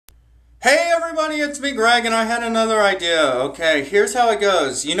Hey everybody, it's me Greg and I had another idea. Okay, here's how it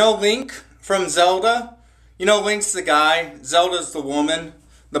goes. You know Link from Zelda? You know Link's the guy, Zelda's the woman,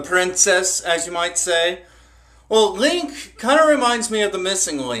 the princess as you might say. Well, Link kind of reminds me of the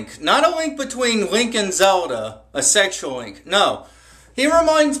missing Link. Not a link between Link and Zelda, a sexual link. No, he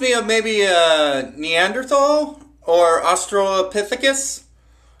reminds me of maybe a Neanderthal or Australopithecus.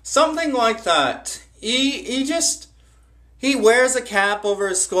 Something like that. He wears a cap over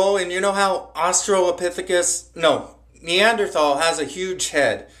his skull, and you know how Neanderthal has a huge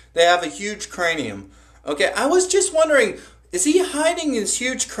head. They have a huge cranium. Okay, I was just wondering, is he hiding his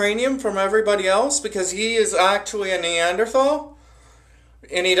huge cranium from everybody else because he is actually a Neanderthal?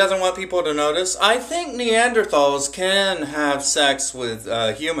 And he doesn't want people to notice? I think Neanderthals can have sex with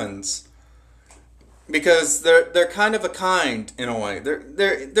humans. Because they're kind of a kind, in a way.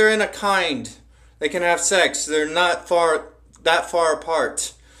 They're in a kind. They can have sex. They're not that far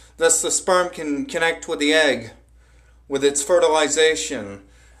apart. Thus the sperm can connect with the egg with its fertilization,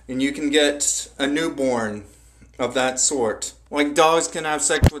 and you can get a newborn of that sort. Like dogs can have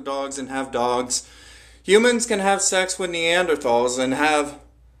sex with dogs and have dogs. Humans can have sex with Neanderthals and have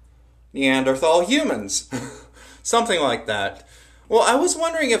Neanderthal humans. Something like that. Well, I was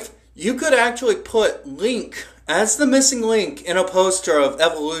wondering if you could actually put Link as the missing link in a poster of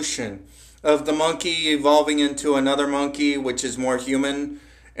evolution. Of the monkey evolving into another monkey which is more human,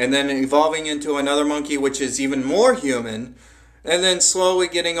 and then evolving into another monkey which is even more human, and then slowly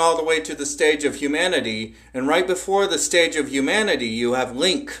getting all the way to the stage of humanity, and right before the stage of humanity you have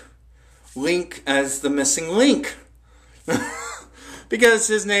Link. Link as the missing link. Because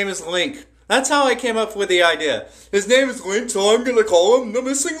his name is Link. That's how I came up with the idea. His name is Link, so I'm gonna call him the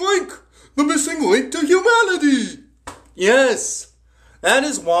missing link. The missing link to humanity. Yes. That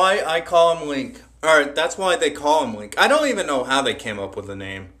is why I call him Link. Alright, that's why they call him Link. I don't even know how they came up with the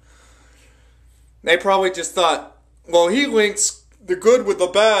name. They probably just thought, well, he links the good with the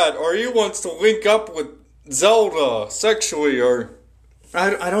bad, or he wants to link up with Zelda sexually, or...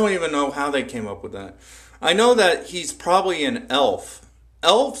 I don't even know how they came up with that. I know that he's probably an elf.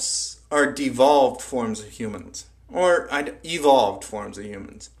 Elves are devolved forms of humans. Or evolved forms of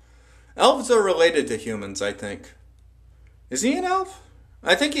humans. Elves are related to humans, I think. Is he an elf?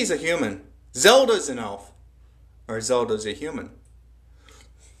 I think he's a human. Zelda's an elf. Or Zelda's a human.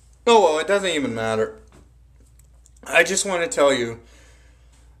 Oh well, it doesn't even matter. I just want to tell you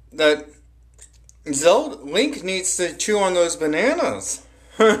that Link needs to chew on those bananas.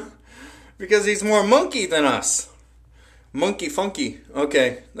 Because he's more monkey than us. Monkey funky.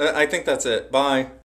 Okay, I think that's it. Bye.